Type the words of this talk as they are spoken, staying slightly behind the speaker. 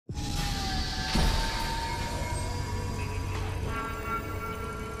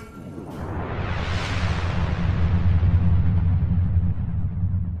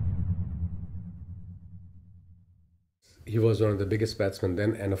he was one of the biggest batsmen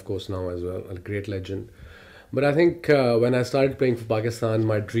then, and of course now as well, a great legend. But I think when I started playing for Pakistan,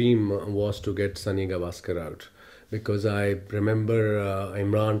 my dream was to get Sunny Gavaskar out, because I remember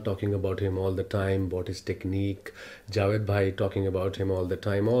Imran talking about him all the time, about his technique. Javed Bhai talking about him all the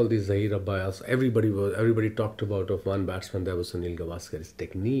time. All these Zahir Abbas, everybody talked about of one batsman. That was Sunil Gavaskar. His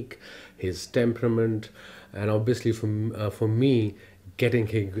technique, his temperament, and obviously for me, getting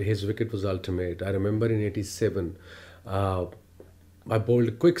his wicket was ultimate. I remember in '87, I bowled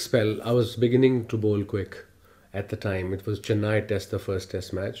a quick spell. I was beginning to bowl quick at the time. It was Chennai Test, the first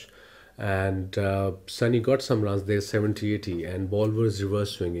Test match. And Sunny got some runs there, 70, 80, and ball was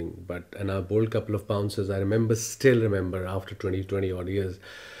reverse swinging. And I bowled a couple of bounces. I still remember after 20 odd years,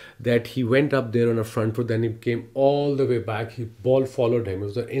 that he went up there on a front foot, then he came all the way back. Ball followed him. It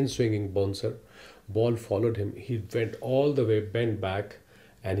was an in-swinging bouncer. Ball followed him. He went all the way, bent back,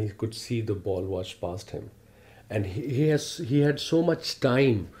 and he could see the ball wash past him. And he had so much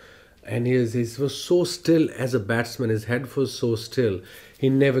time, and he was so still as a batsman. His head was so still. He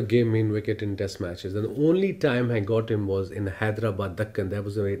never gave me in wicket in Test matches. And the only time I got him was in Hyderabad, Deccan. That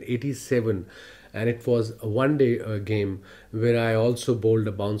was in '87, and it was a one-day game where I also bowled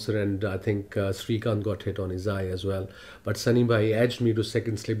a bouncer, and I think Srikanth got hit on his eye as well. But Sunny Bhai edged me to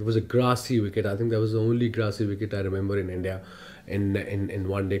second slip. It was a grassy wicket. I think that was the only grassy wicket I remember in India in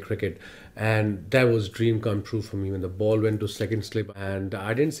one-day cricket, and that was dream come true for me when the ball went to second slip. And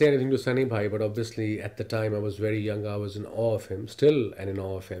I didn't say anything to Sunny Bhai, but obviously at the time I was very young. I was in awe of him, still, and in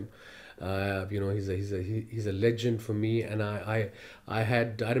awe of him. He's a legend for me. And I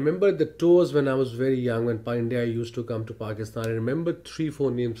remember the tours when I was very young, when India used to come to Pakistan. I remember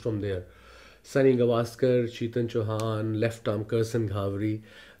 3-4 names from there: Sunny Gavaskar, Chetan Chauhan, left arm Karsan Ghavri.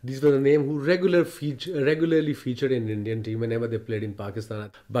 These were the names who regularly featured in Indian team whenever they played in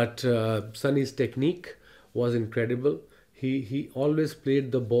Pakistan. But Sunny's technique was incredible. He always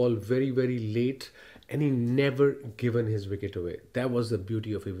played the ball very, very late, and he never given his wicket away. That was the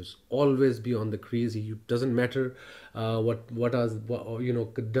beauty of it. He was always beyond the crease. He doesn't matter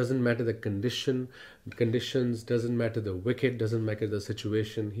doesn't matter the conditions, doesn't matter the wicket, doesn't matter the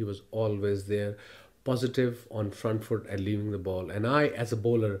situation. He was always there, positive, on front foot and leaving the ball. And I, as a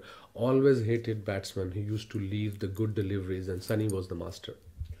bowler, always hated batsmen who used to leave the good deliveries, and Sunny was the master.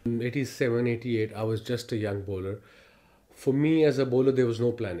 In '87, '88, I was just a young bowler. For me as a bowler, there was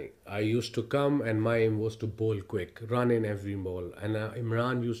no planning. I used to come, and my aim was to bowl quick, run in every ball. And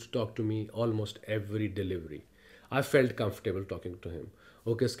Imran used to talk to me almost every delivery. I felt comfortable talking to him.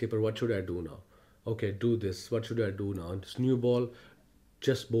 Okay, skipper, what should I do now? Okay, do this. What should I do now? This new ball,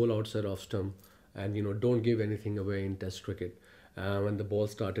 just bowl outside off stump, and don't give anything away in Test cricket. When the ball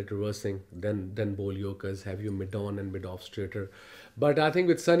started reversing, then bowl Yorkers, have you mid on and mid off straighter. But I think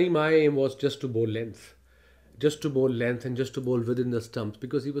with Sunny, my aim was just to bowl length. Just to bowl length and just to bowl within the stumps,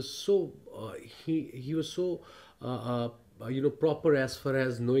 because he was so he was so proper as far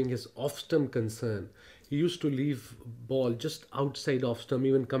as knowing his off stump concern. He used to leave ball just outside off stump.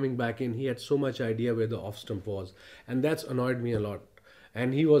 Even coming back in, he had so much idea where the off stump was, and that's annoyed me a lot.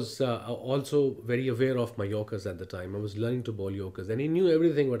 And he was also very aware of my Yorkers at the time. I was learning to bowl Yorkers, and he knew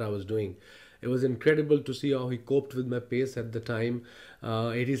everything what I was doing. It was incredible to see how he coped with my pace at the time,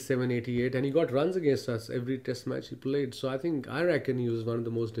 '87, '88, and he got runs against us every Test match he played. So I reckon he was one of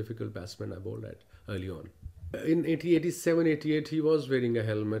the most difficult batsmen I bowled at early on. In '87, '88, he was wearing a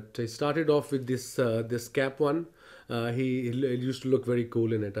helmet. He started off with this cap one. He used to look very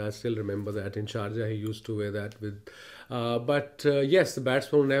cool in it. I still remember that. In Sharjah, he used to wear that with. Yes, the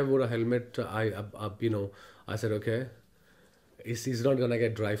batsman never wore a helmet. I said, okay, he's not gonna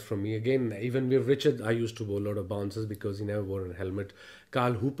get drive from me again. Even with Richard, I used to bowl a lot of bounces because he never wore a helmet.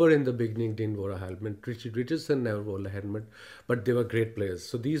 Carl Hooper in the beginning didn't wear a helmet. Richardson never wore a helmet, but they were great players.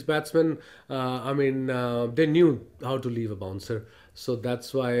 So these batsmen, they knew how to leave a bouncer. So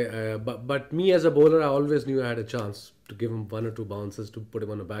that's why. But me as a bowler, I always knew I had a chance to give him 1 or 2 bounces to put him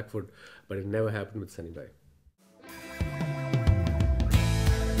on a back foot, but it never happened with Sunny Bhai.